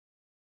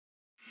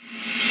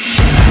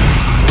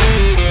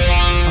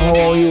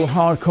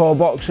hardcore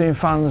boxing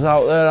fans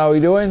out there, how are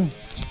you doing?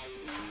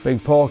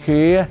 Big Porky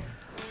here,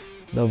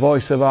 the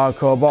voice of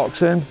hardcore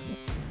boxing,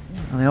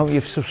 and I hope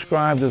you've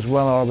subscribed as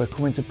well, or I'll be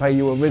coming to pay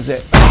you a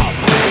visit.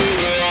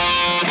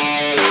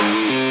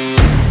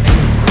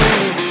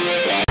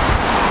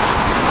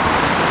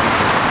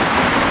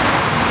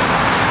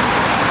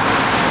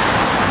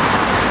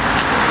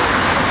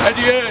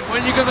 Eddie,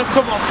 when you're going to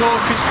come on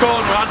Porky's Corner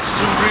and answer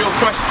some real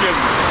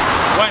questions?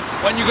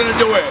 When you're going to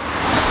do it?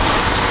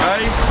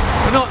 Eh?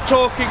 We're not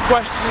talking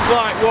questions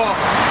like what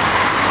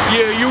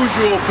your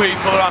usual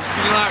people are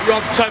asking, like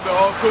Rob Tebbett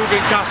or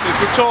Coogan Cassidy.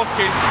 We're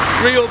talking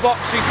real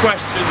boxing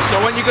questions. So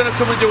when you're going to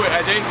come and do it,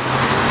 Eddie?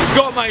 You've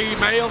got my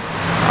email.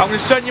 I'm going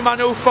to send you my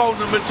new phone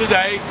number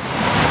today.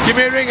 Give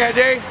me a ring,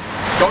 Eddie.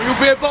 Don't you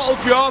be a bottle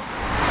job.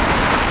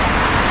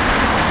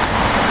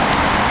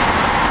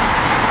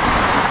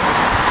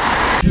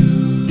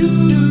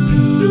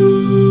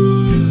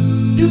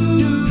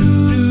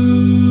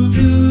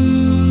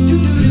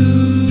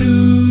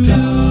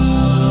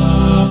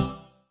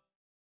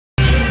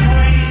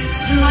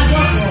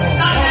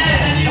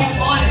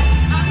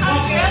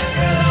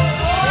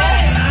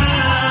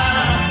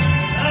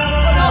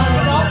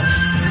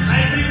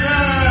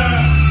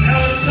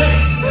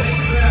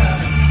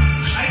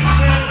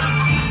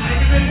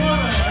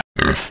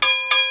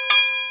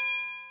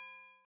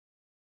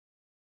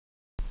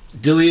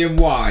 Dillian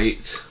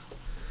Whyte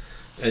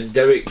and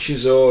Derek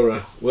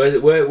Chisora,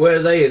 where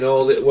are they in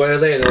all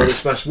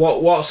this mess?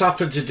 What's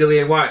happened to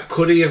Dillian Whyte?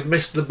 Could he have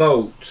missed the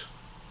boat?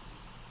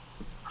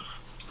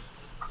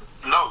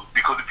 No,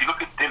 because if you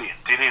look at Dillian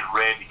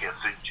rarely gets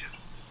injured,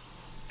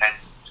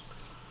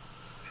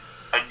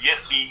 and yes,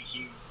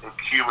 he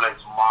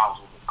accumulates miles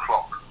on the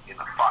clock in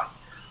a fight,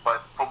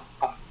 but from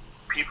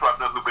people I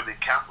know who've been in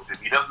camp with him,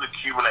 he doesn't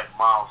accumulate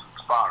miles in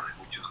sparring,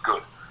 which is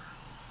good.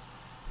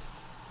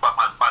 But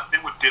my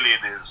thing with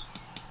Dillian is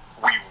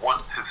we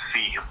want to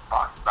see him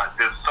fight. Like,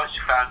 there's such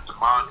fan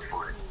demand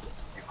for it.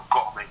 You've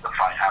got to make the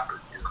fight happen.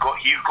 He's got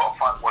to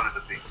fight one of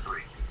the big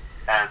three,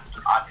 and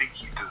I think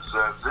he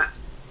deserves it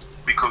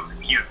because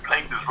he's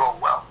played his role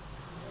well.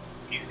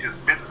 He's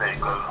just been there and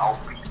goes, I'll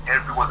beat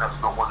everyone that's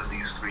not one of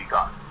these three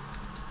guys.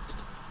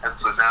 And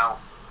so now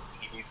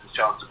he needs a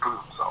chance to prove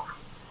himself.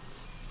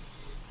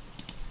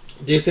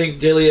 Do you think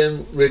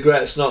Dillian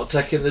regrets not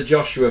taking the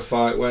Joshua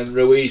fight when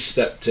Ruiz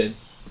stepped in?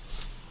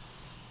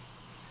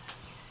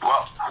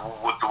 Well,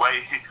 with the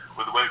way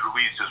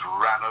Ruiz just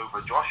ran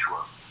over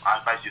Joshua, I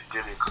imagine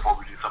Dillian could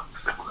probably do something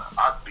similar.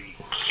 I'd be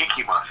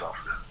kicking myself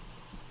then.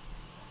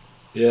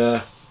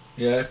 Yeah.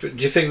 Do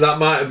you think that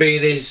might have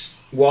been his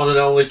one and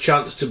only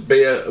chance to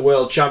be a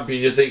world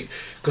champion? You think,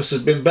 because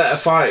there's been better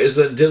fighters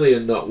than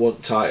Dillian not won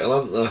title,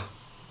 haven't there?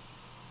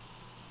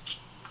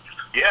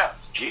 Yeah,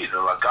 geez, there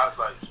are guys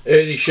like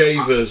Ernie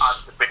Shavers,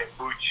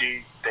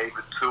 Bucci,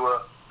 David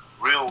Tua,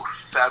 real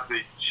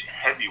savage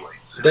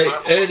heavyweights.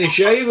 Ernie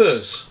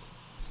Shavers.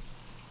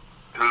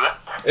 Who's that?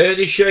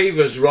 Ernie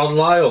Shavers, Ron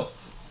Lyle.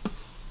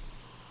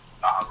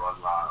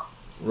 Ron Lyle.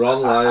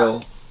 Ron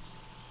Lyle.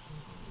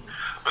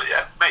 But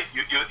yeah, mate,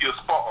 you're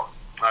spot on.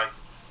 Like,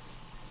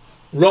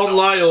 Ron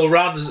Lyle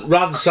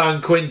ran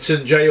San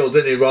Quentin jail,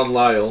 didn't he? Ron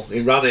Lyle, he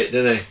ran it,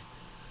 didn't he?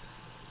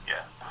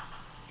 Yeah,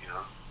 you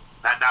know.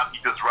 Now he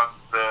just runs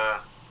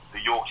the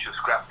Yorkshire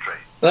scrap trade.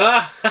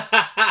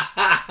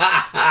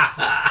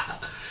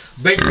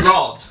 Big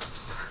Rod.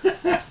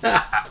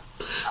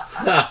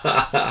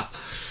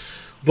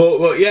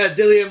 but yeah,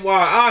 Dillian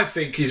Whyte, I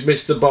think he's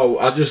missed the boat.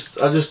 I just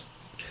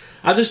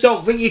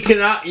don't think you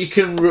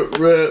can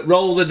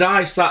roll the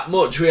dice that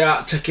much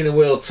without taking a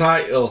world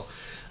title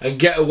and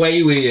get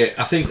away with it.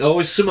 I think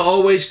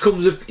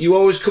you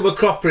always come a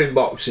cropper in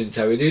boxing,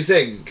 Terry. Do you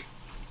think?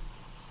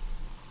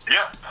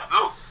 Yeah,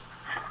 look,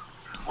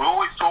 we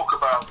always talk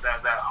about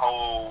that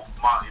whole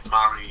Martin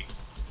Murray,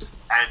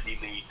 Andy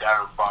Lee,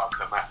 Darren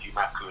Barker, Matthew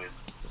Macklin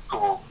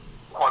sort of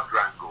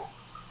quadrangle,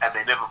 and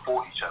they never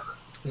fought each other.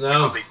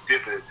 No. Because they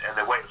did it, and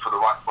they waited for the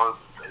right moment,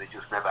 and it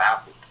just never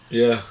happened.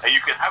 Yeah. And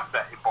you can have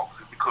that in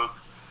boxing because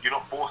you're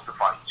not forced to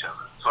fight each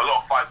other. So a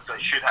lot of fights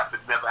that should happen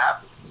never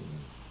happen.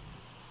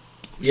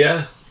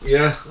 Yeah,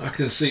 I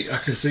can see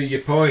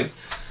your point.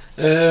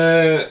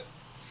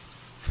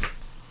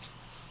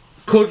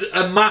 Could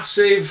a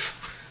massive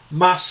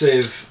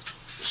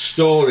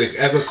story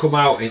ever come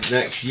out in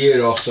next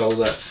year or so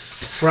that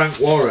Frank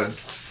Warren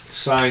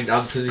signed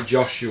Anthony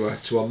Joshua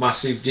to a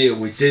massive deal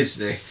with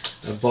Disney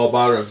and Bob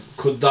Arum?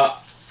 Could that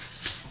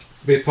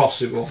be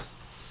possible?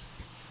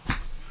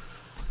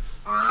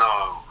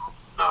 No.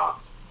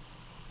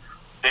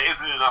 There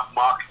isn't enough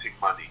marketing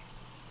money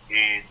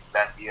in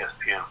that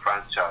ESPN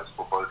franchise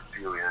for both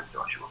Fury and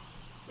Joshua.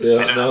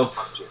 Yeah, no.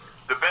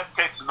 The best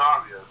case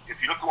scenario,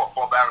 if you look at what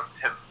Bob Arum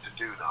tends to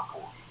do now for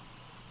you,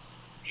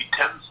 he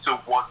tends to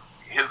want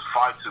his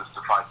fighters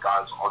to fight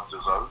guys on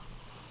his own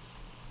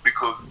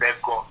because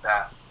they've got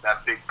that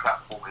big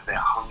platform and they're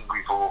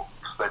hungry for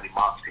spending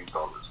marketing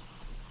dollars.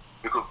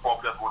 Because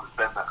Bob doesn't want to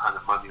spend that kind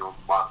of money on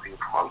marketing and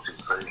promoting,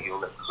 so he'll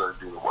let the zone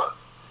do the work.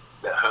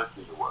 Let her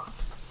do the work.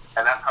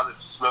 And that's how they've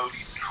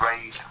slowly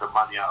drained the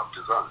money money out of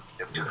DAZN.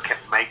 They've just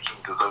kept making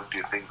DAZN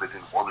do things they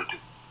didn't want to do.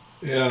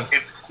 Yeah.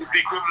 It's the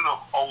equivalent of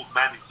old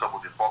manning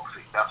someone in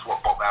boxing. That's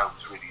what Bob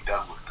Allen's really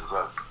done with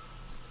DAZN.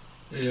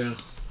 Yeah.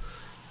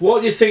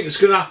 What do you think is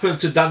going to happen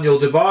to Daniel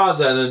DeBar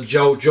then and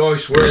Joe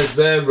Joyce? Where's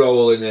their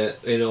role in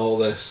it, in all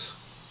this?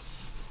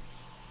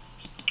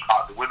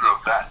 The winner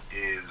of that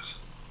is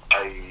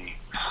a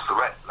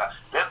threat. Let's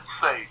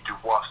say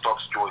Dubois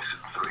stops Joyce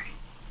in 3,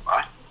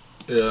 right?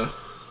 Yeah.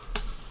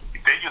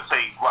 Then you're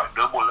saying, right,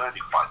 no more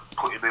learning fights.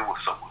 Put him in with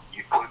someone.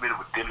 You put him in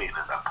with Dillian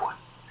at that point.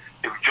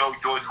 If Joe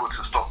Joyce wants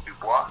to stop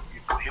Dubois,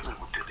 you put him in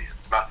with Dillian.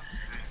 Now,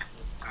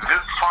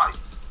 this fight,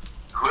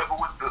 whoever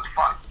wins this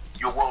fight,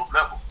 you're world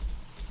level.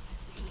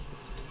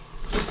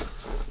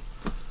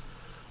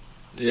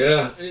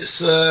 Yeah,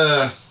 it's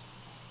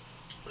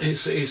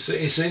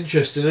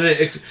interesting, isn't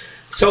it?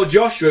 So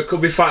Joshua could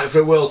be fighting for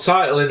a world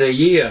title in a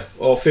year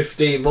or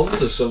 15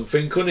 months or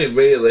something, couldn't he?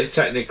 Really,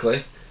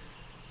 technically.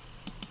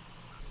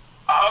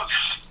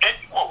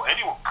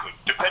 Anyone could,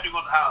 depending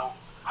on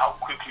how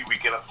quickly we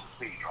get up to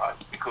speed, right?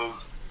 Because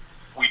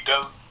we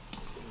don't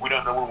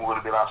know when we're going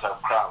to be allowed to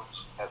have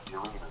crowds at the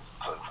arenas and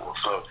so forth.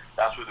 So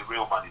that's where the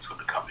real money's going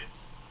to come in.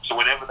 So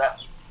whenever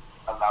that's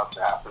allowed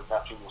to happen,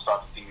 that's when we'll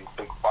start to see these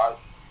big fights.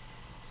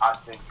 I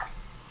think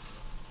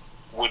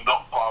we're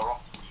not far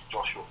off from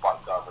Joshua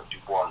fight guys like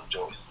Dubois and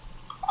Joyce.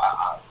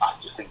 I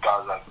just think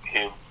guys like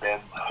him, Ben,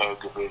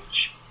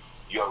 Hergovich,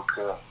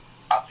 Yoka,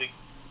 I think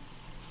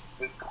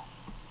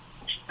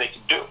they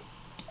can do it.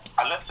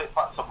 Unless they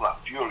fight someone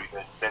like Fury,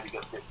 then it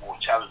gets a bit more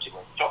challenging.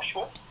 Like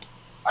Joshua,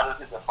 I don't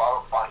think they're far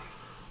off fighting.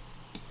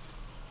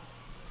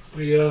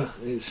 Yeah,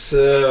 it's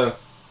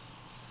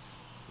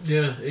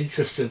yeah,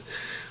 interesting.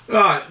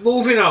 Right,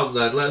 moving on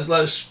then.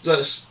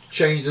 Let's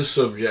change the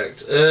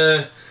subject.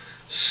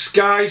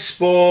 Sky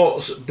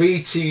Sports,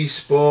 BT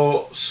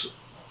Sports,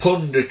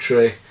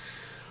 punditry.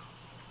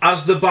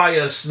 Has the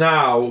bias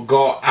now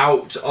got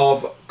out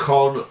of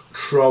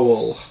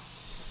control?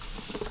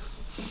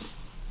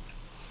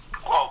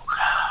 Well,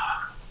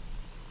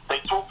 they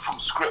talk from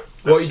script.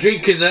 What are you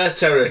drinking there,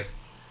 Terry?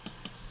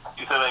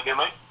 You say that again,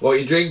 mate? What are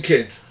you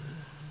drinking?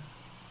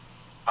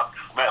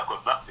 Mate, I've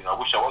got nothing. I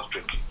wish I was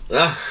drinking.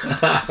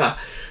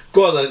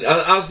 Go on then.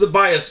 Has the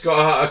bias got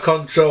out of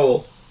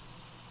control?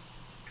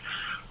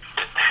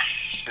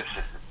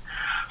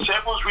 So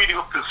everyone's reading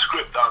up the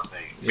script, aren't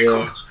they?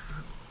 Yeah. Because,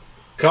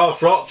 Carl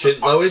Froch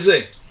isn't though, is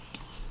he?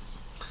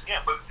 yeah,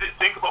 but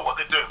think about what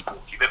they're doing,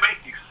 Porky. They're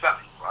basically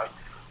selling, right?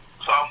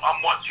 So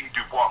I'm watching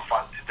Dubois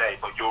fight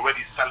today, but you're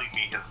already selling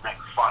me his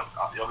next fight.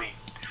 I mean,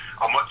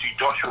 I'm watching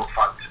Joshua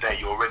fight today,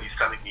 you're already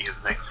selling me his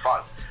next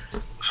fight.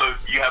 So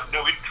you have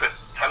no interest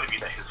in telling me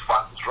that his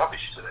fight was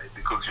rubbish today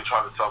because you're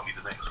trying to sell me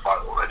the next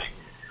fight already.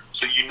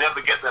 So you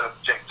never get that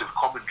objective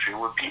commentary.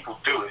 When people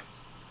do it,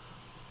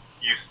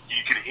 you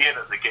can hear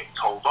that they're getting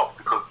told off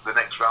because the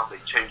next round they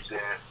change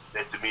their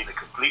demeanour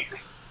completely.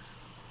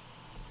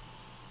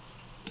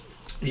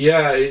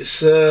 Yeah,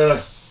 it's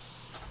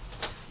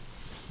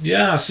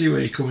yeah, I see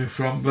where you're coming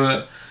from,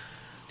 but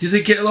do you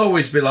think it'll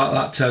always be like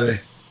that, Terry?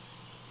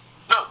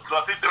 No,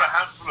 because I think there are a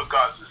handful of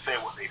guys who say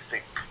what they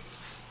think.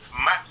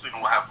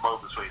 Maxwell will have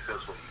moments where he says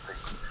what he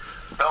thinks.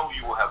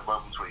 Bellew will have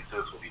moments where he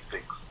says what he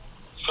thinks.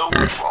 So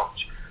will Roch.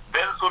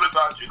 They're the sort of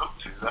guys you look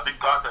to. I think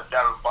guys like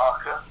Darren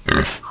Barker,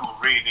 who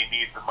really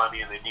need the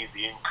money and they need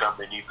the income,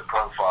 they need the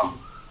profile,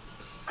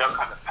 they'll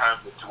kind of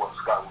pander to what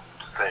Sky wants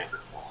to say a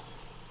bit more.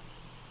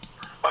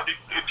 But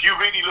if you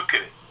really look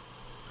at it,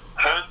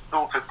 Hearns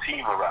built a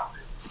team around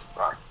him,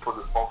 right, for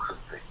this boxing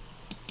thing.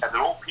 And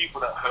they're all people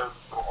that Hearns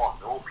put on.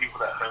 They're all people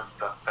that Hearns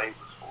done favours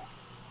for.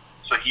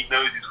 So he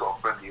knows he's got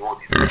a friendly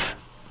audience.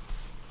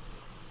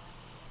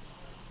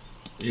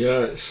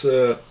 Yeah, it's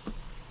do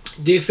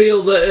you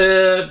feel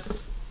that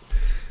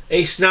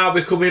it's now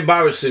become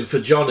embarrassing for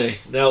Johnny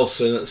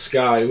Nelson at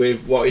Sky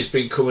with what he's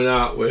been coming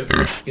out with,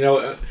 you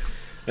know,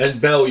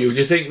 and Bellew? Do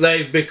you think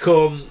they've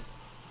become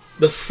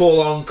the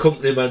full-on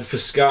company men for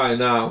Sky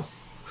now,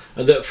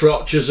 and that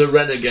Froch is a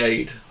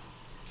renegade?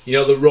 You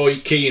know, the Roy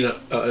Keane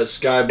at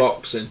Sky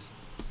Boxing.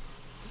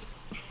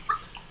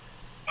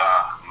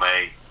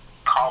 Mate,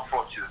 Carl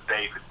Froch is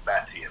David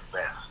Batty at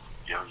best.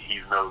 You know,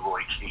 he's no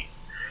Roy Keane.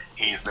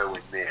 He's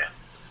nowhere near.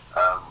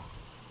 I'm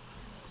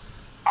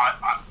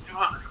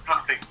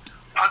trying to think.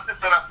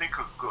 Pundits that I think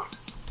are good.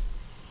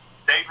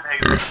 David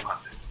Hayes is a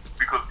pundit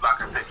because,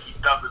 like I said, he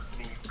doesn't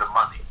need the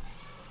money,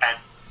 and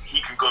he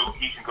can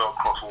go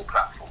across all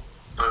platforms.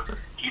 So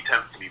he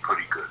tends to be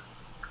pretty good.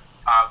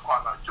 I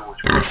quite like George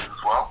Groves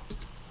as well,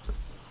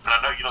 and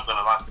I know you're not going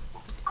to like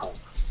Paul,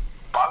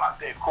 but I like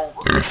Dave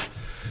Colbert.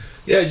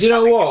 Yeah, do you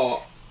know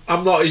what?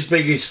 I'm not his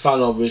biggest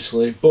fan,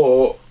 obviously,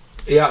 but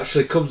he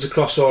actually comes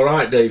across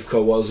alright, Dave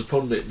Colwell, as a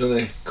pundit, doesn't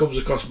he? Comes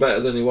across better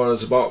than he was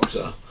as a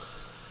boxer.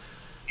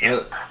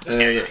 Yeah,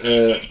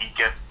 he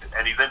gets,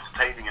 and he's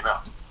entertaining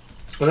enough.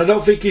 And I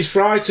don't think he's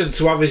frightened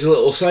to have his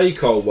little say,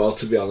 Colwell,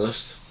 to be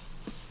honest.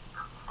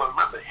 But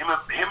remember, him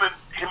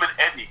and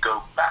Eddie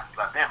go back,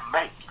 like they're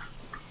mates.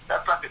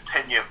 That's like a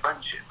 10-year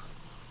friendship.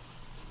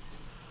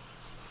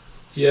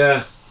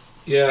 Yeah.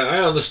 Yeah, I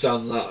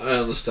understand that. I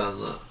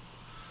understand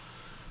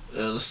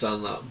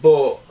that.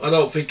 But I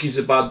don't think he's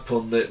a bad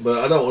pundit.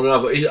 But I don't want to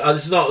have.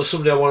 It's not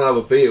somebody I want to have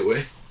a beer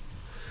with.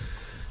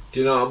 Do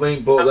you know what I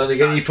mean? But then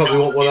again, he probably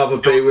won't want to have a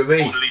beer with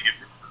me.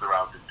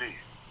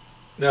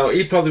 No,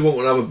 he probably won't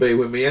want to have a beer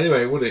with me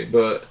anyway, would he?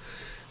 But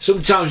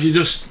sometimes you're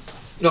just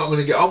not going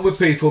to get on with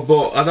people.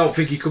 But I don't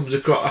think he comes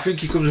across. I think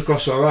he comes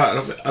across all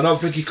right. I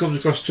don't think he comes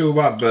across too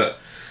bad. But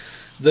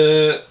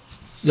the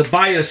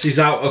bias is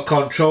out of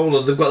control,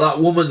 and they've got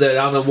that woman there,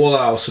 Anna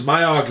Woolhouse. And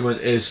my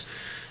argument is,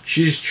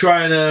 she's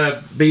trying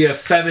to be a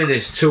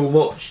feminist too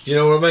much. Do you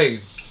know what I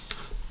mean?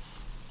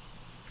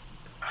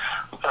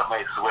 That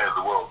makes the way of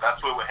the world.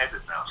 That's where we're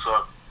headed now.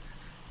 So.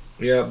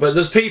 Yeah, but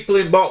there's people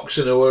in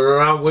boxing who are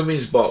around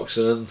women's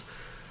boxing, and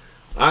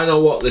I know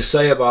what they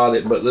say about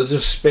it, but they're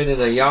just spinning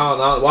a yarn.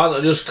 Why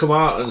don't they just come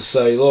out and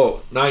say,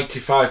 look,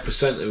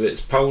 95% of it's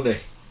pony?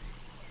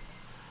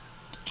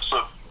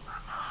 So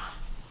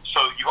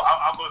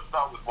I'm going to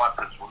start with one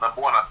principle.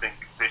 Number one, I think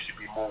there should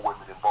be more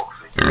women in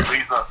boxing. The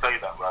reason I say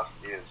that, Russ,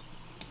 is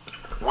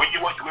when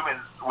you watch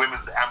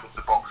women's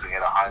amateur boxing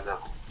at a high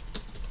level,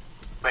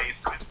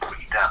 it's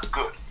pretty damn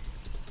good.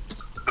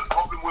 The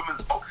problem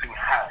women's boxing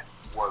had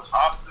was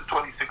after the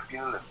 2016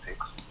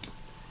 Olympics,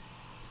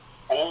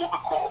 all the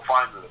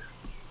quarterfinalists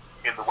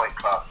in the weight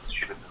classes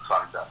should have been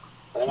signed up.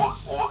 All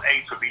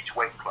 8 of each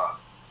weight class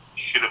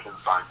should have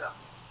been signed up.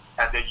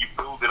 And then you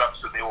build it up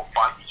so they all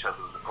fight each other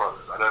in the pros.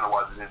 I don't know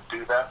why they didn't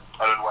do that.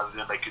 I don't know why they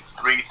didn't make it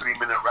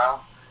 3-minute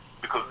rounds,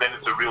 because then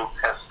it's a real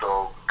test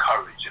of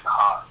courage and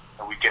heart,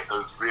 and we get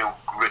those real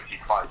gritty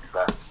fights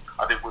that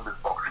I think women's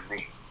boxing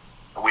needs.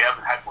 And we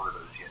haven't had one of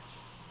those yet.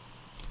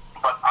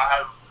 But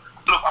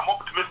I'm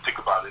optimistic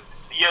about it.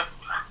 Yes,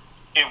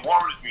 it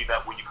worries me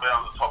that when you go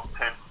down the top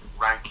 10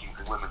 rankings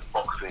in women's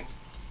boxing,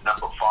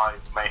 number 5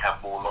 may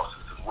have more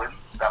losses than wins.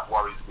 That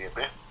worries me a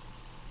bit.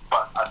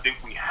 But I think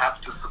we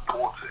have to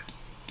support it,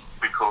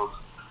 because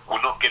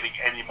we're not getting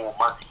any more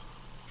money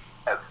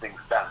as things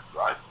stand,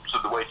 right? So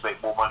the way to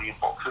make more money in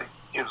boxing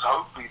is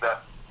hopefully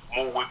that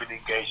more women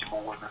engage and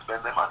more women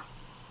spend their money.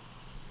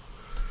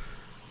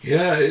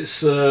 Yeah,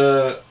 it's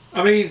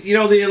I mean, you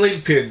know, the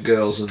Olympian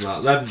girls and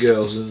them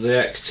girls and the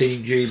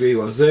ex-Team GB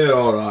ones, they're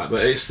alright,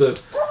 but it's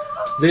the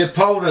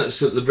opponents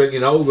that they're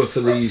bringing over for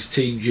these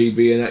Team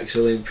GB and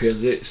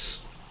ex-Olympians. It's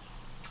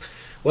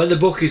when the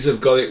bookies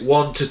have got it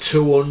 1 to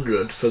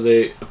 200 for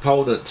the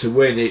opponent to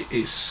win,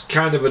 it's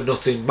kind of a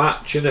nothing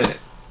match, isn't it?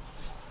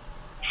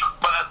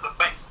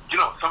 But you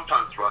know,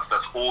 sometimes, Russ,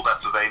 that's all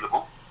that's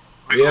available.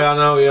 Yeah, I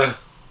know, yeah. And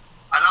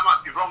I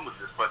might be wrong with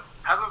this, but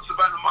hasn't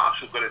Savannah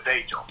Marshall got a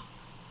day job?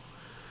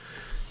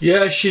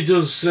 Yeah, she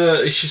does.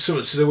 Is she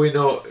something to do with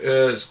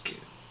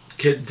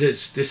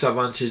kids,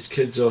 disadvantaged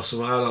kids or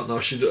something? I don't know.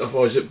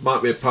 Otherwise it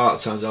might be a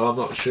part-time job. I'm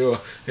not sure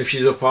if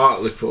she's up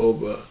Hartlepool,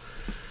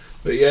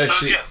 but yeah,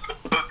 so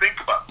think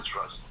about this,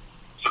 Russ.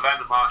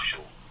 Savannah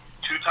Marshall,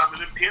 2-time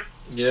Olympian.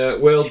 Yeah,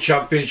 World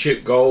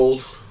Championship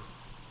gold.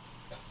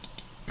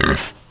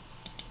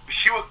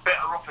 She was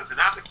better off as an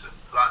amateur.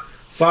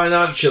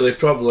 Financially,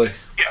 probably.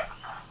 Yeah,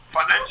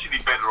 financially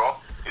better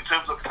off. In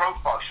terms of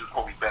profile, she was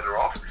probably better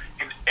off.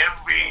 In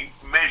every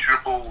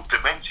measurable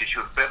dimension, she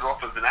was better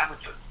off as an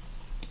amateur.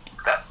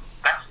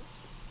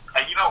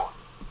 And you know,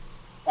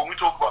 when we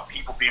talk about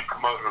people being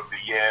promoter of the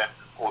year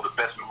or the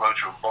best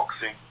promoter of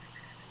boxing,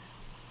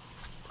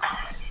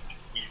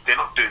 they're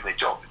not doing their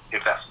job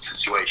if that's the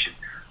situation.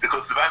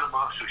 Because Savannah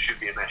Marshall should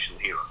be a national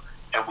hero,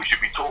 and we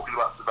should be talking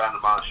about Savannah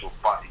Marshall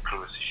fighting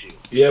Clarissa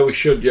Shields. Yeah, we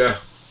should, yeah.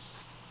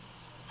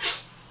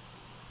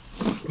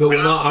 But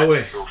we're not, are we?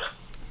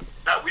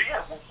 No,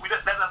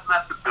 that doesn't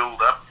have to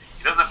build up.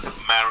 It doesn't have to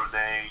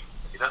marinate.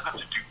 It doesn't have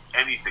to do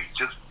anything.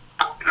 Just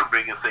put in a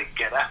ring and say,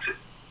 get at it.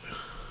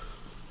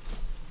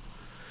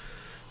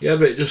 Yeah,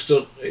 but it just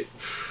don't.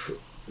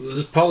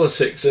 There's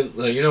politics, isn't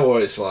there? You know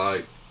what it's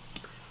like.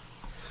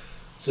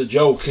 It's a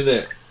joke, isn't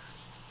it?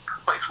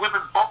 But it's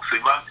women's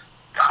boxing. Like,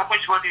 how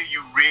much money are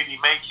you really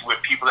making where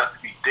people have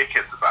to be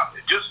dickheads about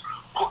it? Just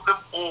put them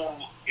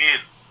all in.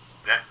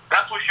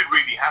 That's what should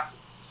really happen,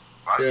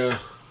 right? Yeah.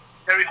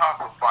 Terry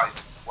Harper fights,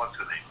 what's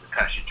her name,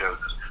 Natasha Jonas.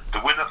 The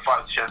winner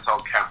fights Chantal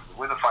Cameron. The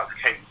winner fights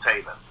Katie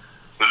Taylor.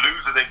 The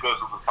loser then goes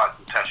on to fight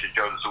Natasha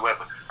Jonas or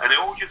whoever. And they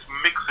all just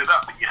mix it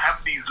up, and you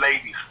have these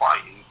ladies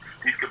fighting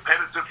these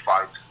competitive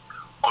fights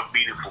on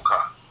meaningful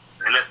cards.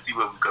 And let's see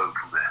where we go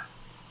from there.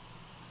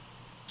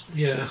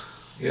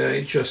 Yeah,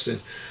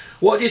 interesting.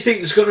 What do you think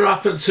is going to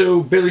happen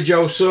to Billy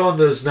Joe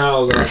Saunders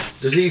now, then?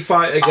 Does he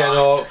fight again,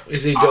 or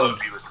is he done?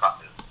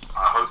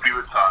 I hope he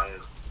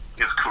retires.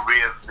 His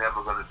career's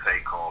never going to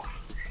take off.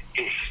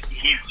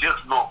 He's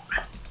just not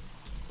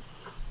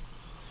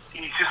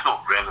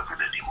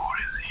relevant anymore,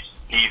 is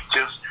he? He's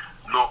just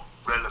not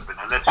relevant.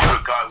 Unless you're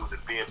a guy with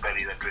a beer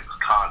belly that drinks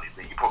Carly,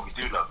 then you probably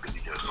do love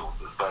Billy Joe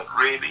Saunders. But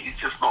really, he's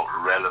just not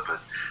relevant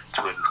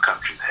to where this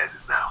country's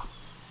headed now.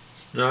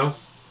 No?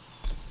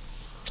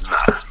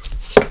 Nah.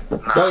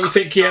 Don't you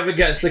think he ever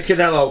gets the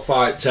Canelo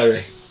fight,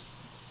 Terry?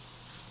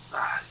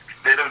 Nah.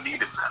 They don't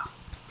need him now.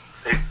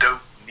 They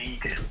don't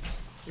need him.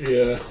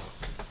 Yeah.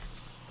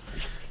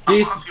 Do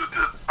you I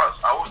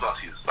always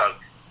ask you this, like,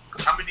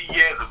 how many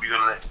years are we going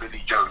to let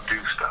Billy Joe do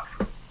stuff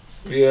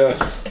yeah.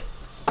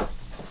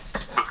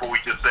 before we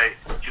just say,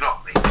 do you know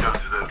what, mate, Joe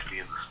deserves to be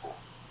in the sport?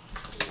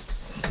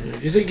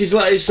 Do you think he's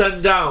let his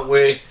son down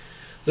with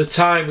the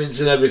timings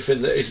and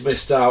everything that he's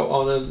missed out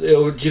on, and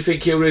do you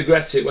think he'll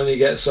regret it when he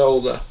gets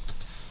older?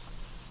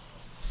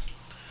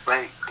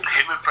 Like,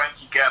 him and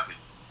Frankie Gavin,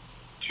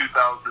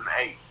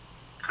 2008,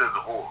 says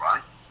it all,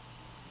 right?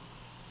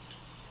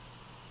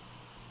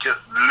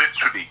 Just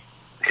literally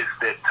hits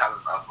their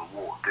talent out of the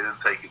wall. Didn't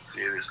take it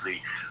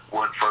seriously,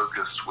 weren't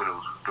focused when it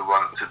was the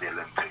run-up to the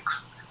Olympics.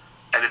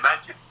 And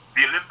imagine,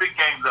 the Olympic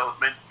Games that was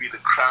meant to be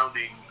the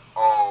crowning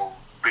of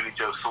Billy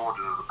Joe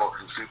Saunders as a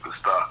boxing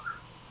superstar,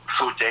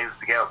 saw James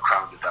DeGale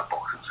crowned as that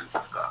boxing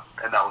superstar.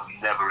 And that was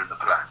never in the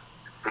plan,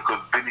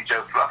 because Billy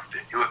Joe fluffed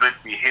it. It was meant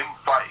to be him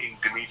fighting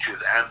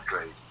Demetrius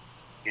Andrade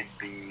in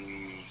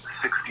the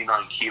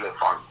 69 kilo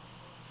final.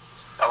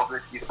 That was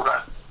meant to be the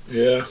plan.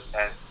 Yeah.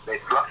 And they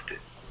fluffed it.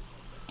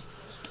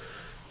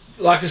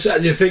 Like I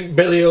said, do you think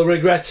Billy will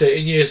regret it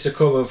in years to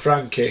come, and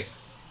Frankie?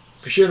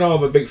 Because you know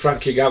I'm a big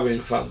Frankie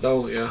Gavin fan,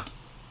 don't you?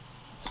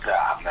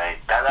 Nah, mate.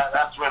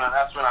 That's when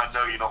I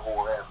know you're not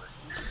all there,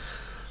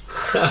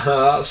 mate.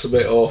 That's a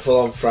bit awful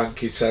on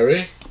Frankie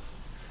Terry.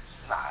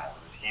 Nah,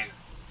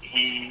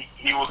 he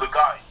was a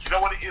guy. Do you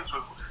know what it is? Do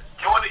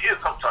you know what it is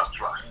sometimes,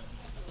 right?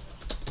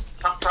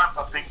 Sometimes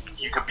I think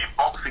you can be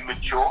boxing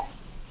mature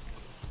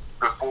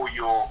before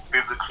you're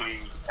physically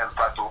and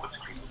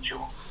psychologically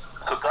mature.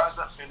 So guys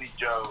like Billy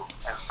Joe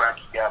and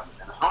Frankie Gavin,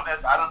 and it's not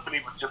that, I don't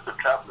believe it's just a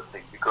traveller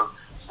thing, because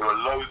there are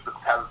loads of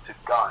talented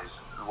guys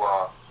who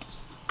are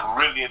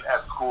brilliant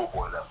at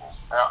schoolboy level.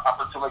 Up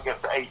until they get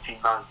to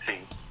 18,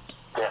 19,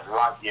 they're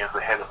light years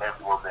ahead of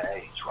everyone their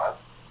age, right?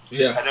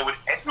 Yeah. And then when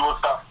everyone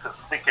starts to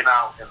sticking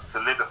out and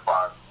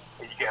solidify,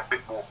 and you get a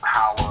bit more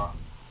power,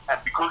 and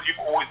because you've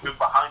always been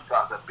behind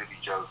guys like Billy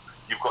Joe,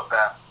 you've got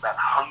that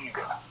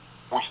hunger,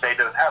 which they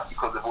don't have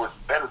because they've always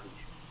been better than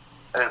you.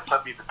 And then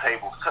suddenly the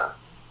tables turn.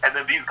 And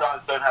then these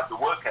guys don't have the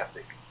work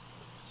ethic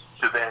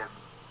to then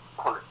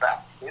pull it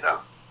back. You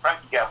know,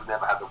 Frankie Gavin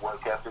never had the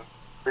work ethic.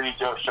 Billy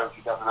Joe shows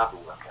he doesn't have the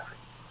work ethic.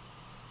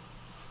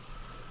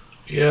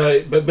 Yeah,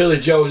 but Billy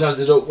Joe's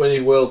ended up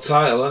winning world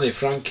title, and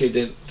Frankie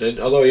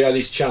didn't, although he had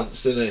his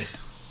chance, didn't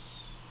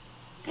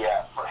he?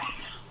 Yeah, but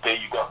there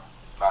you go.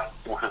 Like,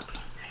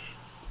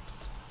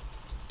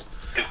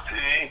 it's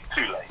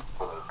too late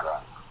for those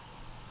guys.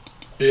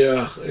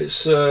 Yeah,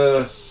 it's.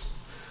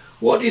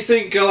 What do you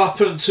think will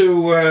happen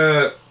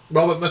to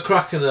Robert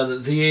McCracken then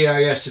at the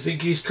EIS? Do you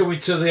think he's coming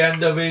to the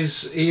end of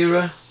his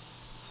era?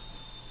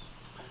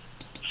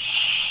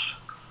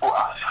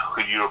 Well,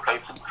 who do you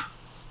replace him with?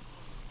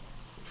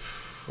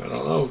 I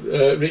don't know.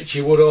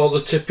 Richie Woodall,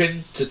 the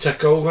tipping to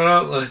take over,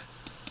 aren't they?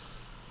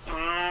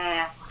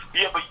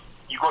 Yeah, but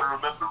you got to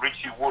remember,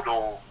 Richie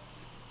Woodall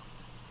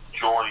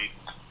joined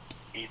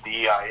the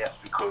EIS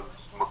because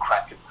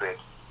McCracken said,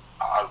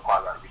 "I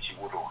quite like Richie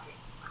Woodall here."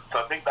 So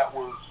I think it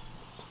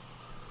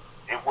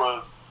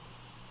was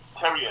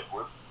Terry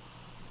Edwards,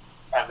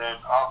 and then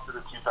after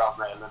the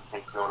 2008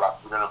 Olympics, they were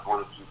like, "We're going to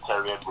put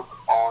Terry Edwards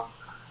on,"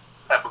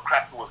 and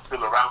McCracken was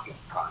still around at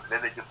the time. And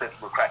then they just said to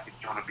McCracken, "Do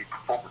you want to be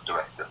performance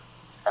director?"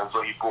 And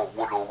so he brought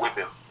Woodall with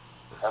him.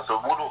 And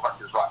so Woodall's like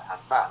his right-hand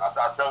man.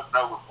 I don't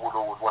know if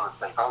Woodall would want to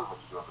take over, to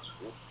be honest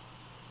with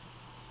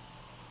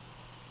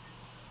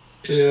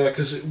you. Yeah,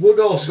 because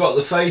Woodall's got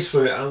the face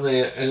for it, hasn't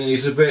he? And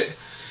he's a bit.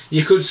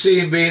 You could see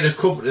him being a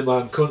company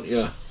man, couldn't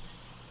you?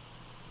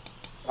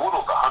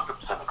 Woodall's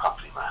 100% a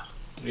company man.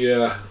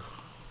 Yeah.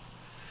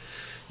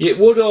 Yeah,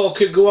 Woodall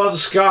could go on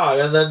Sky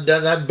and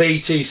then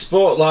BT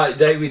Sport like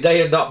David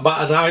Day and not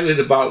bat an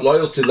eyelid about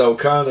loyalty, though,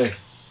 can't he?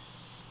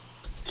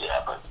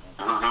 Yeah, but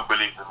who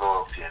believes in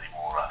loyalty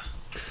anymore, Russ?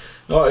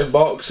 Not in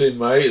boxing,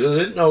 mate. There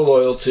isn't no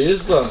loyalty,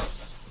 is there?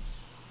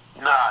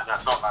 Nah,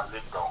 that's not like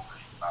Lingo.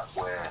 That's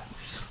where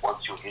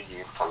once you're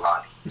in for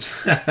life.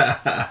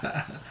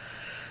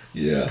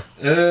 Yeah.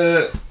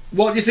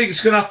 What do you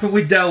think's going to happen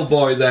with Del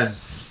Boy then?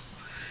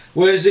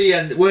 Where's he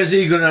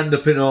going to end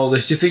up in all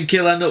this? Do you think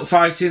he'll end up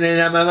fighting in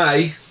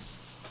MMA?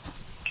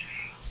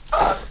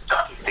 I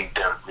don't think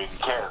Derek really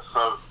cares.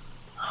 So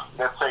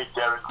let's say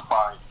Derek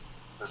fights.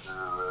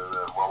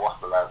 Well, what's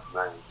the lad's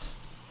name?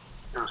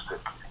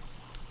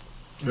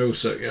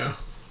 Usyk, yeah.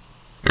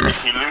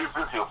 If he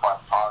loses, he'll fight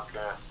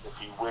Parker. If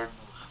he wins,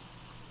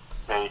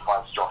 then he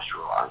fights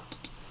Joshua, right?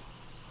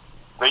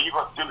 Then you've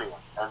got Dillian,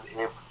 and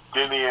if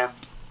Dillian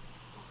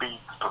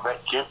beats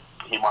Povetkin,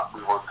 he might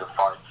move on to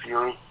fight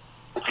Fury.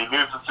 If he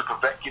loses to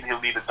Povetkin, he'll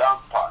need a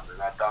dance partner, and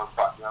that dance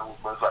partner will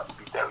most likely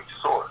be Derek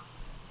Chisora.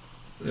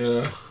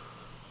 Yeah.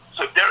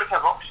 So Derek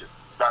has options.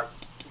 Like,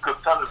 he could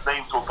sell his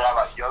name to a guy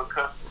like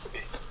Yoka.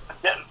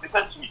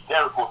 Essentially,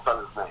 Derek will sell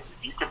his name.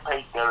 If you can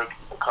pay Derek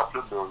a couple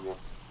of million,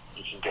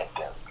 you can get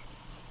Derek.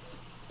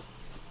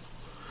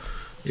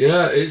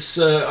 Yeah, it's.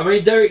 I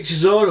mean, Derek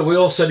Chisora, we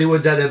all said he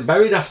was dead and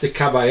buried after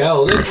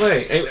Caballel, didn't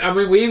we? I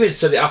mean, we even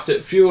said it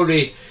after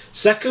Fury's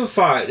second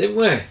fight, didn't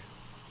we?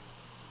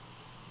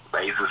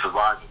 But he's a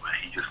survivor, man.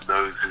 He just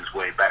knows his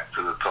way back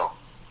to the top.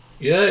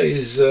 Yeah,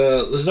 he's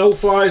there's no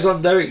flies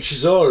on Derek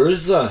Chisora,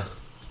 is there?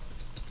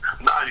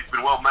 No, and he's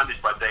been well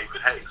managed by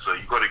David Hayes, so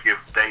you've got to give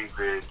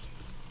David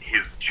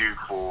his due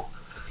for,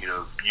 you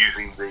know,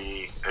 using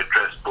the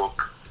address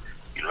book.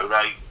 You know,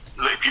 like,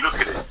 if you look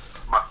at it,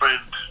 my friend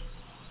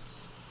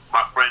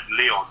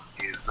Leon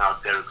is now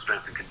Derek's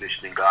strength and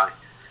conditioning guy.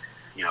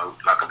 You know,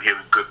 like, I'm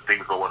hearing good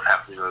things about what's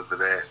happening over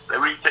there. They're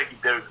really taking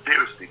Derek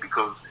seriously,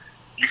 because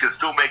you can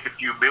still make a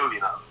few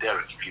million out of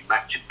Derek if you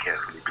match it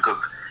carefully,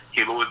 because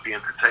he'll always be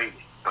entertaining.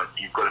 But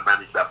you've got to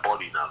manage that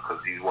body now,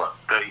 because he's, what,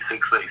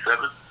 36,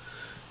 37?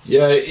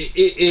 Yeah,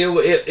 he'll.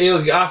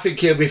 I think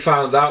he'll be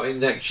found out in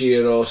next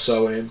year or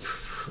so.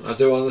 I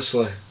do,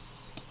 honestly.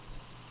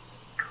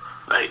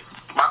 Hey,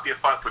 it might be a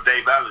fight for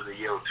Dave Allen a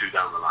year or two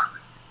down the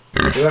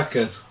line. You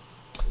reckon?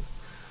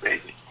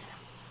 Maybe.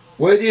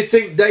 Where do you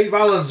think Dave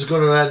Allen's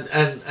going to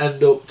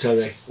end up,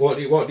 Terry? What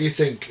do you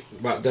think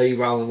about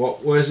Dave Allen?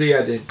 Where's he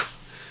heading?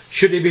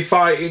 Should he be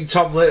fighting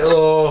Tom Little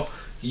or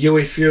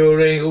Huey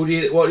Fury?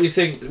 What do you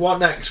think? What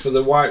next for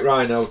the White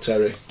Rhino,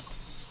 Terry?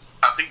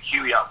 I think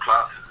Huey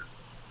outclasses him.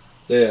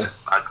 Yeah.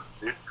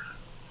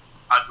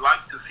 I'd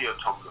like to see a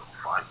Tom Little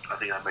fight. I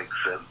think that makes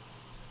sense.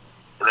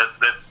 Let's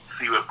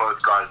see where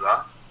both guys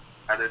are,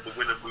 and then the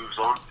winner moves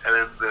on, and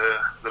then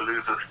the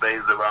loser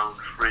stays around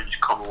fringe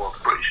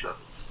Commonwealth British level.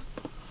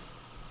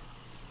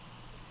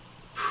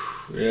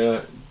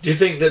 Yeah. Do you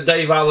think that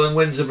Dave Allen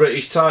wins the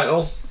British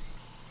title?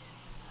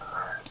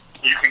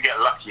 You can get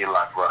lucky in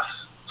life, Russ.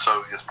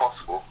 So it's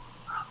possible.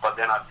 But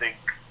then I think,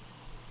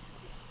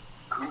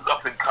 who's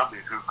up and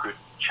coming who could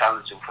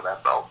challenge him for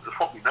that belt? There's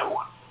probably no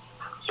one.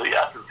 So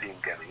yeah, I can see him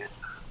getting it.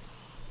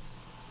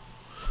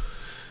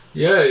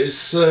 Yeah,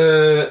 it's.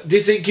 Do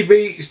you think he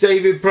beats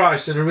David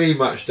Price in a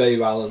rematch,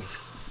 Dave Allen?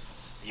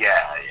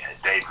 Yeah,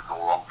 David's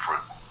all wrong for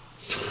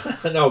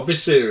him. No, be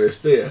serious,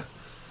 do you?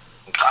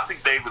 I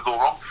think David's all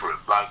wrong for him.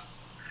 Like,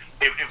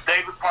 if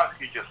David Price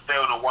could just stay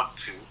on a 1-2,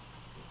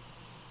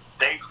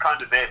 Dave's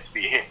kind of there to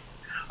be hit.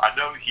 I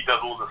know he does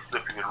all the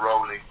slipping and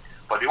rolling,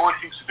 but he always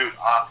seems to do it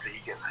after he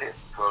gets hit.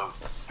 So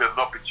there's an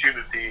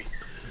opportunity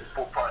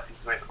for Price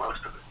to make the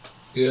most of it.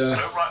 Yeah.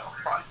 No right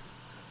or fight.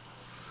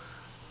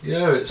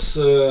 Yeah, it's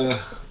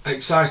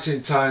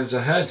exciting times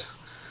ahead.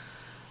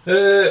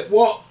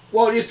 What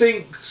do you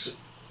think's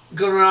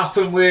going to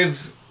happen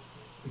with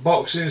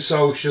Boxing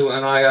Social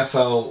and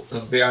IFL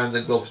and Behind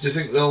the Gloves? Do you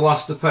think they'll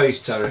last the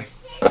pace, Terry?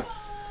 Do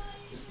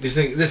you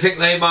think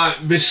they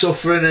might be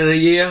suffering in a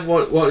year?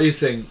 What do you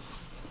think?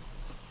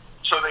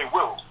 So they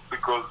will,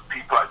 because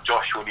people like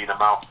Joshua need a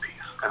mouthpiece,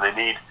 and they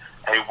need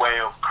a way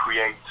of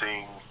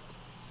creating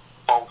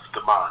false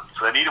demand.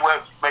 So they need a way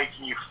of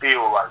making you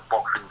feel like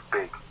boxing's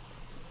big.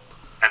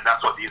 And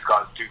that's what these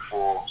guys do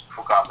for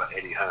guys like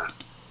Eddie Hearn.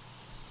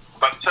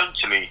 But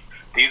essentially,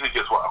 these are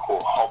just what I call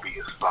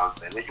hobbyists, aren't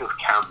they? They're just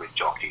camera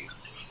jockeys.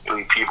 I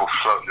mean, people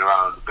floating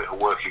around, a bit of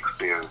work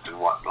experience and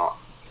whatnot.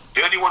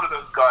 The only one of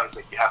those guys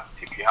that you have to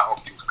tip your hat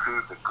off to is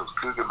Cougar, because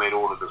Cougar made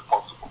all of this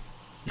possible.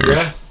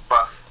 Yeah.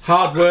 But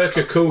hard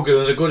worker, Cougar,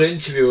 and a good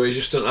interviewer. He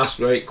just doesn't ask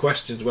great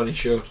questions when he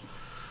should.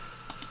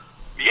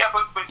 Yeah,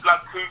 but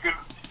like Cougar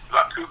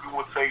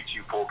would say to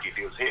you, Porky, if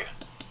he was here,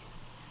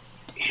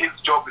 his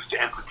job is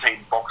to entertain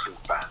boxing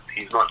fans.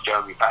 He's not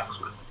Jeremy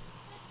Paxman.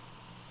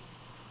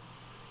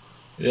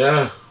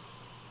 Yeah.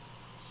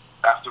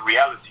 That's the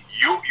reality.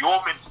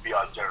 You're meant to be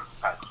our Jeremy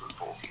Paxman,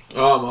 Porky.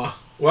 Oh my.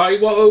 Why?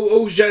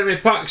 Who's Jeremy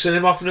Paxson?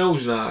 Him off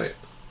Newsnight?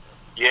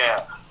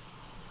 Yeah.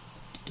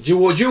 Do you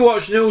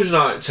watch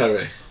Newsnight,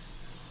 Terry?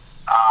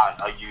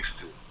 I used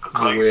to.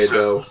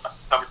 Weirdo.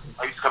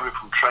 I used to come in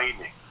from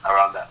training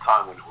around that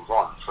time when it was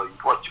on, so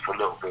you'd watch it for a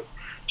little bit,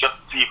 just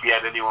to see if he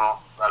had anyone on,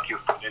 like he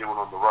was putting anyone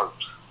on the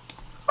ropes.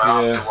 But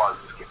after a while,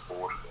 you just get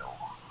bored of it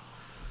all.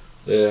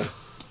 Yeah.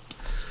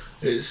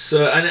 It's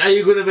and are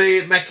you going to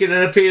be making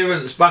an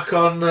appearance back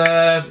on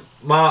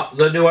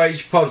the New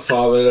Age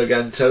Podfather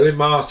again, Terry?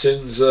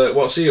 Martin's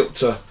what's he up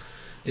to?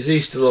 Is he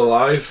still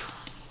alive?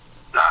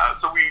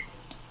 So we've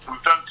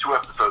done 2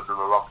 episodes in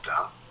the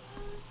lockdown.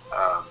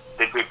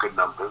 They did good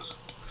numbers.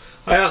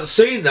 I haven't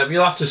seen them.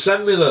 You'll have to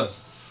send me them.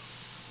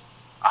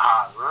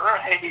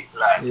 Right,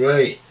 lad.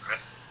 Right.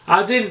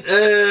 I didn't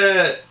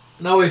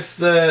know if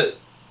they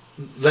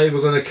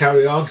were going to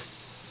carry on.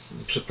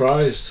 I'm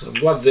surprised. I'm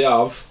glad they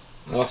have.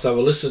 I'll have to have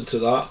a listen to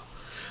that.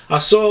 I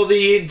saw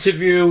the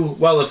interview,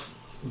 well, the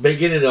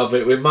beginning of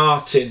it, with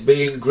Martin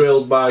being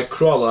grilled by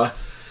Crawler,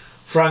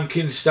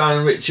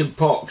 Frankenstein, Richard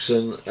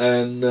Poxon,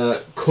 and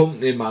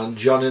company man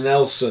Johnny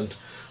Nelson,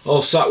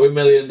 all sat with $1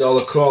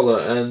 Million Crawler,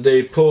 and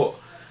they put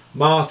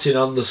Martin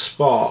on the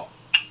spot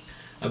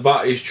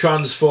about his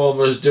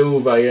Transformers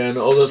duvet and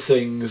other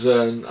things,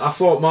 and I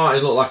thought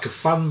Martin looked like a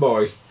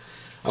fanboy.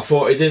 I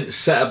thought he didn't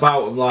set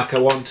about him like I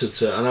wanted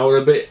to, and I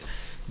was a bit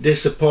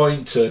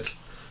disappointed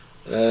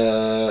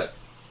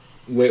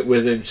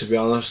with him, to be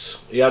honest.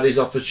 He had his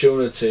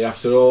opportunity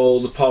after all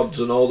the pods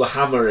and all the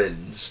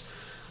hammerings.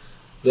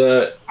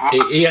 That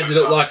he ended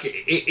up like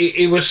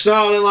he was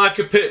snarling like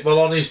a pit bull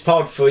on his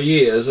pod for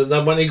years, and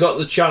then when he got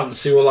the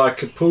chance, he was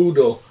like a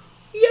poodle.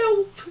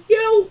 Yelp,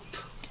 yelp.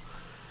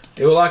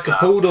 He was like a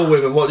poodle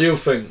with him. What do you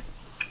think?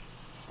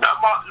 No,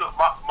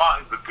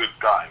 Martin's a good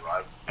guy,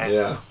 right? And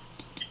Yeah.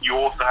 you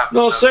also have to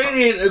No, know saying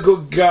he ain't a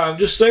good guy. I'm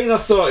just saying I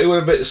thought he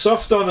was a bit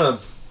soft on him.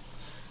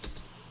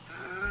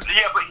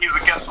 Yeah, but he's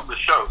a guest on the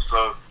show,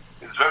 so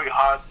it's very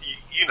hard.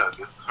 You know,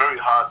 it's very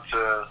hard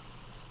to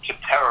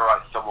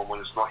terrorize someone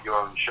when it's not your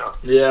own show.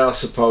 Yeah, I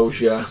suppose.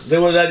 Yeah, they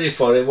were ready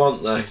for him,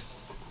 weren't they?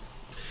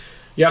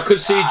 Yeah, I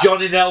could see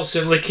Johnny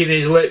Nelson licking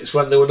his lips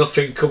when there was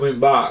nothing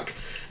coming back.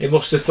 He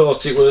must have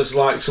thought it was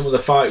like some of the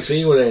fights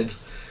he were in.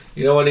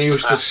 You know, when he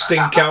used to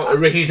stink out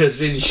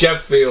arenas in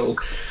Sheffield.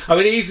 I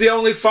mean, he's the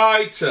only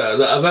fighter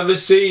that I've ever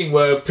seen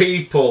where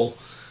people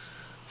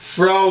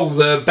throw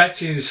the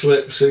betting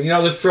slips and, you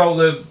know, they throw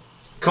the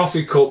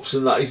coffee cups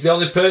and that. He's the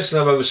only person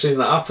I've ever seen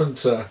that happen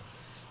to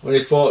when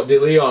he fought De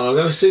Leon. I've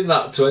never seen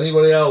that to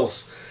anybody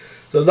else.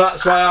 So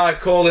that's why I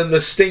call him the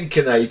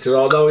Stinkinator,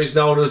 although he's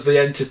known as the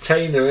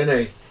Entertainer, isn't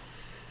he?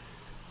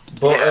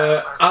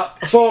 But I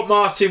thought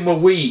Martin were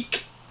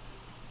weak.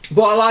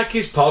 But I like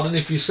his pod, and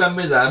if you send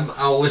me them,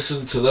 I'll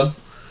listen to them.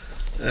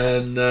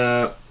 And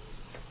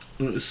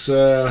it's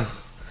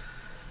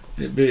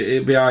it'd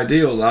be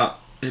ideal, that.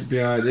 It'd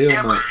be ideal,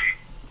 Yeah, mate.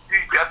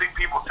 but I think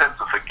people tend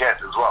to forget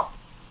as well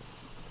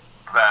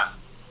that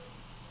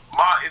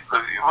Martin's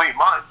a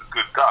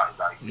good guy.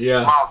 Like,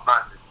 Yeah. Miles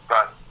Knight is a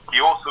guy. He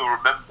also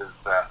remembers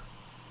that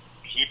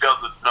he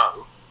doesn't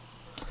know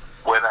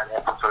where that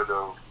episode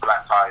of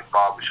Black Tie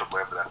Barbershop,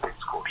 whatever that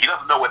thing's called, he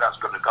doesn't know where that's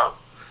going to go.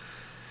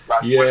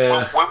 Like,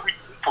 Yeah. when we,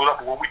 for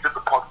example, when we did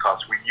the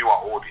podcast, we knew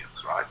our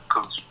audience, right?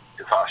 Because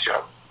it's our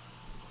show.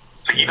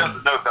 So he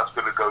doesn't know if that's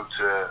going to go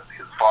to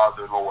his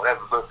father-in-law or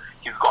whatever. So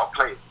he's got to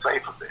play it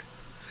safe a bit.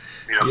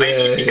 You know,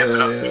 maybe he gets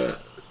enough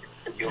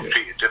and he'll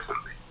treat it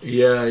differently.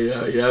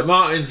 Yeah.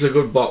 Martin's a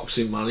good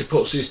boxing man. He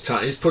puts his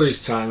time. He's put his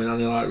time in,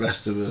 and like the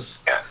rest of us.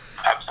 Yeah,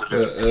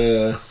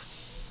 absolutely.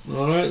 But,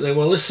 all right then.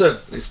 Well, listen.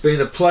 It's been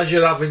a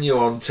pleasure having you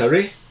on,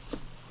 Terry.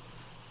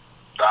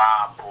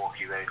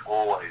 Porky, they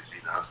always,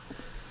 you know.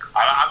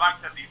 I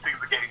like that these things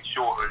are getting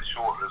shorter and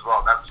shorter as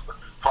well. That's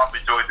so I'm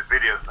enjoying the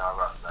videos now.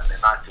 Right? They're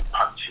nice and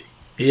punchy.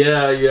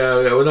 Yeah.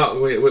 We're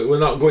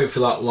not going for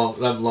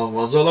them long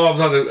ones. Although I've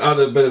had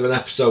a bit of an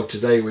episode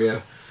today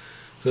where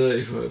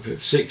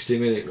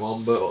 60-minute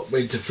one, but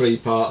into 3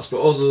 parts.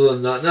 But other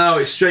than that, now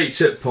it's straight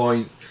to the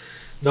point.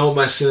 No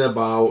messing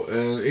about.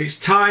 It's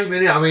time,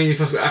 innit? I mean,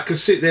 if I could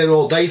sit there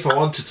all day if I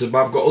wanted to,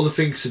 but I've got other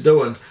things to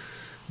do, and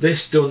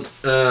this don't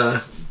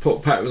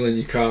put petrol in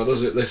your car,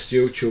 does it? This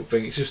YouTube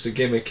thing, it's just a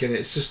gimmick, innit?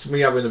 It's just me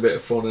having a bit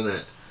of fun,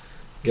 innit?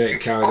 Getting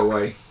carried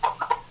away.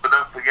 But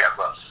don't forget,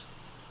 Russ,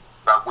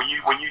 that when you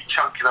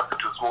chunk it up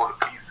into smaller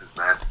pieces,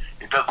 man,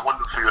 it does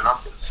wonders for your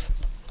numbers.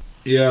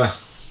 Yeah.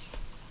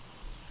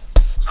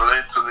 So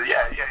it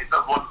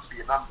does wonders for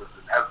your numbers,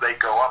 and as they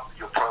go up,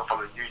 your profile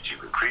on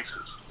YouTube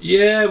increases.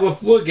 Yeah,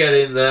 we're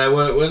getting there.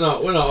 We're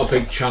not a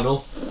big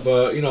channel,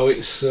 but you know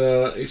it's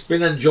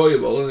been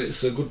enjoyable and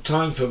it's a good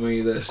time for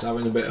me. This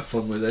having a bit of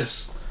fun with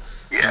this.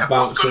 Yeah,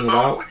 bouncing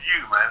about. With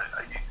you, man.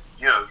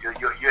 You know,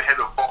 you're head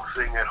of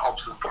boxing and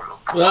Hobson Pro.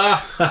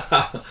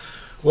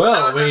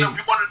 Well, I mean, we want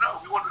to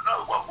know. We want to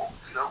know. Well,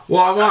 you know.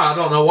 What am I? I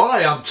don't know what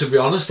I am, to be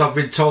honest. I've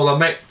been told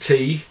I'm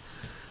MT.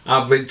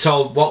 I've been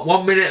told what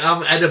 1 minute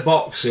I'm head of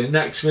boxing,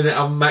 next minute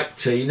I'm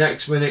MT,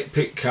 next minute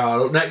pick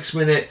car up, next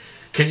minute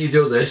can you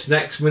do this,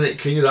 next minute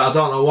can you do that. I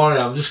don't know what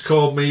I am. Just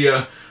called me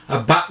a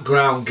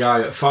background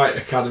guy at Fight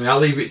Academy. I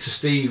leave it to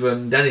Steve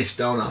and Dennis,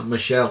 don't I?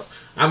 Michelle.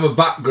 I'm a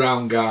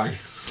background guy.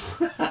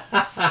 You're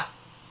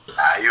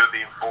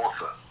the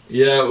enforcer.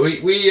 Yeah,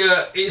 we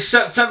it's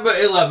September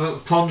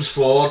 11th, Pons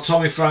 4,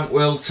 Tommy Frank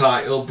world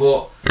title,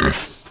 but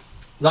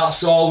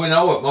that's all we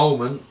know at the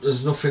moment.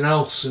 There's nothing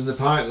else in the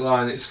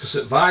pipeline. It's because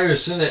of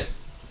virus, isn't it?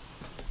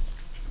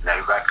 Yeah,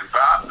 exactly.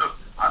 But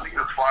I think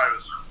as far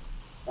as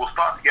we'll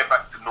start to get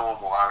back to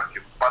normal, I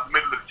reckon. By the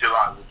middle of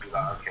July, we'll be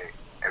like, okay,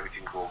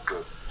 everything's all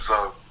good.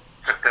 So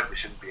September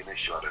shouldn't be an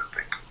issue, I don't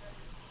think.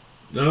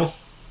 No?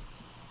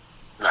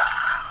 Nah.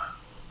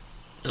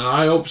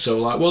 I hope so.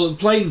 Like, well, the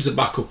planes are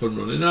back up and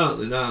running, aren't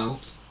they now?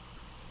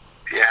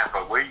 Yeah,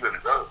 but where are you going to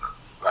go?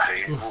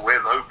 Like,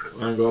 where's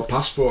open? I haven't got a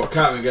passport. I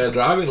can't even get a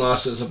driving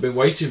licence. I've been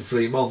waiting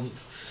 3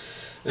 months.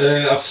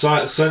 I've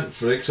sent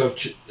for it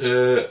because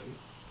I've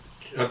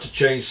had to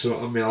change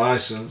something on my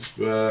licence,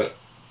 but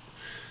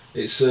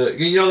it's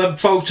you know them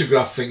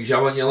photograph things you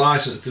have on your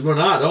licence, they run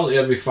out, don't they,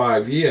 every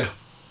 5 years?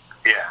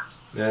 Yeah.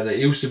 And it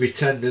used to be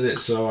 10, didn't it?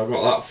 So I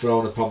got that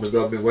thrown upon me,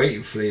 but I've been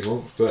waiting 3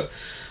 months. But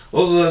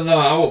other than that,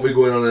 I won't be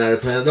going on an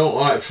aeroplane. I don't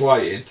like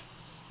flying,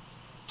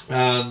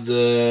 and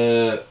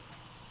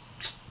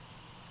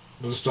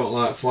I just don't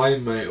like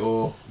flying, mate,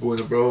 or going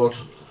abroad.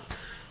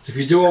 If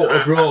you do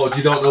out abroad,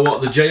 you don't know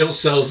what the jail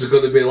cells are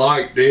going to be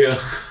like, do you?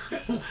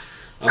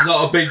 I'm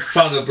not a big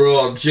fan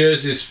abroad.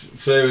 Jersey's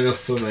fair enough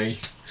for me.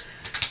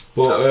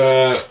 But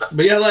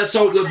yeah, let's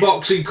hope that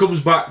boxing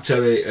comes back,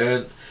 Terry.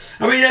 And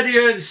I mean, Eddie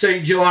Hearn's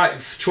saying July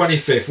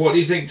 25th. What do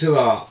you think to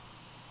that?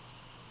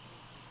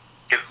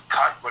 It's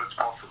tight, but it's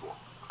possible.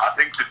 I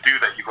think to do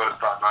that, you've got to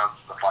start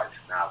announcing the fights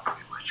now,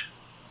 pretty much.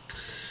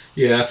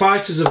 Yeah,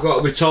 fighters have got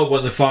to be told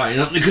when they're fighting,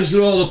 haven't they? Because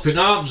they're all up in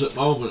arms at the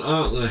moment,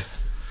 aren't they?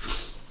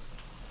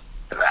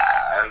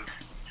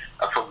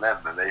 That's on them,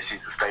 and they just need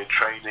to stay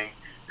training,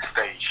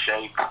 stay in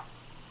shape,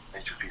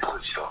 and just be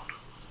switched on.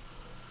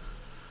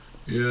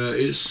 Yeah,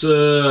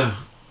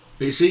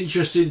 it's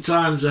interesting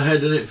times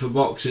ahead, isn't it, for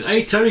boxing?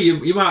 Hey Terry,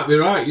 you might be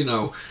right. You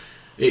know,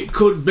 it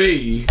could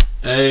be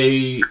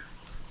there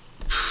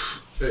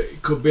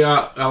could be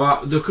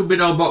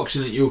no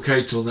boxing at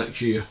UK till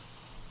next year.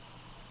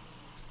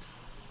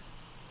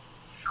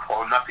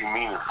 Well, nothing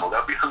meaningful.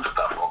 There'll be some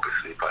stuff,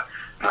 obviously, but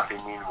nothing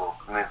meaningful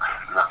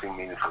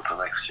till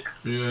next year.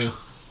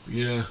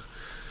 Yeah.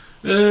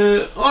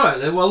 All right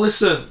then. Well,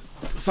 listen.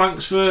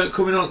 Thanks for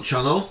coming on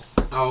channel.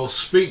 I'll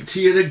speak to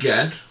you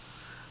again,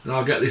 and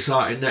I'll get this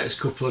out in the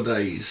next couple of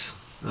days.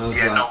 How's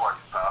that? No worries,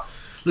 pal.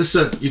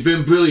 Listen, you've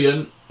been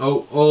brilliant.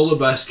 Oh, all the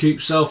best.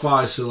 Keep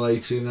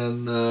self-isolating,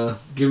 and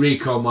give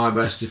Rico my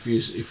best if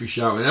you're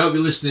shouting. I hope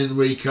you're listening,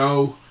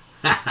 Rico.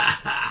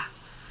 That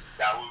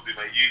will be,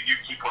 mate. You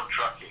keep on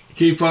trucking.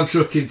 Keep on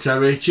trucking,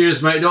 Terry.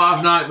 Cheers, mate. Don't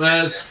have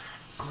nightmares.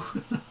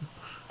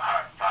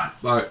 Alright, bye.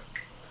 Bye.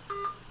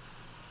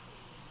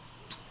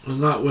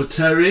 And that was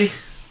Terry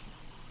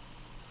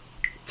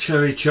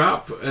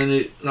Chap,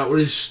 and that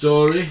was his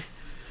story,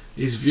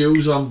 his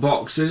views on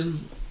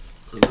boxing,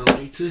 and the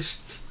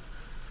latest.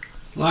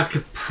 Like a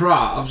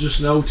prat, I've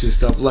just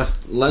noticed I've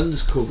left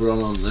lens cover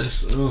on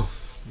this. Oh,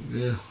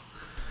 yeah.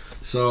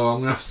 So I'm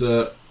gonna have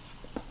to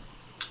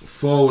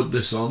forward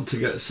this on to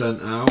get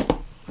sent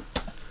out.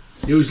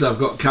 Usually I've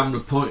got camera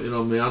pointing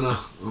on me, Anna,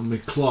 on my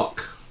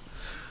clock.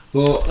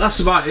 But that's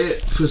about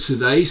it for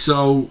today.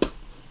 So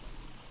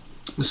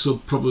this will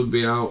probably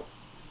be out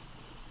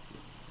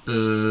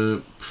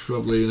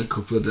probably in a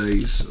couple of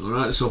days.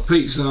 Alright, so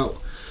peace out.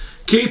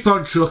 Keep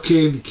on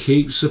trucking,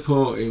 keep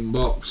supporting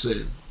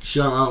boxing.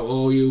 Shout out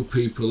all you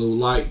people who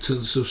liked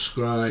and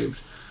subscribed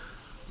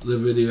the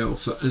video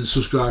and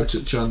subscribed to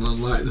the channel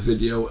and liked the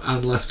video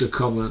and left a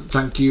comment.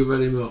 Thank you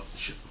very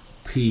much.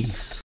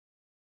 Peace.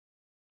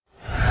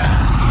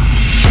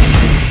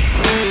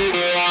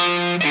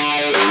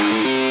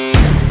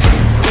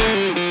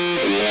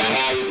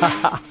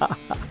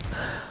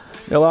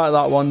 You like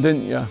that one,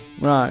 didn't you?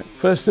 Right,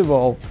 first of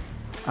all,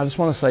 I just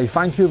want to say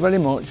thank you very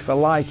much for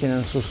liking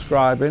and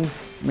subscribing.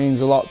 It means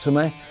a lot to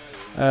me,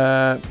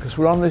 because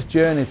we're on this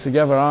journey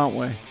together, aren't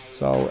we?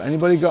 So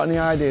anybody got any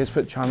ideas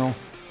for the channel,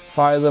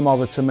 fire them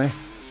over to me,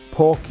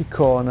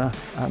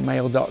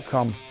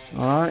 porkycorner@mail.com.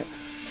 Alright?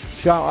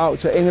 Shout out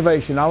to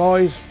Innovation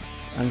Alloys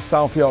and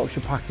South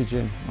Yorkshire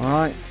Packaging.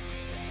 Alright?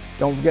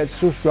 Don't forget to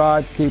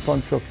subscribe, keep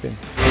on trucking.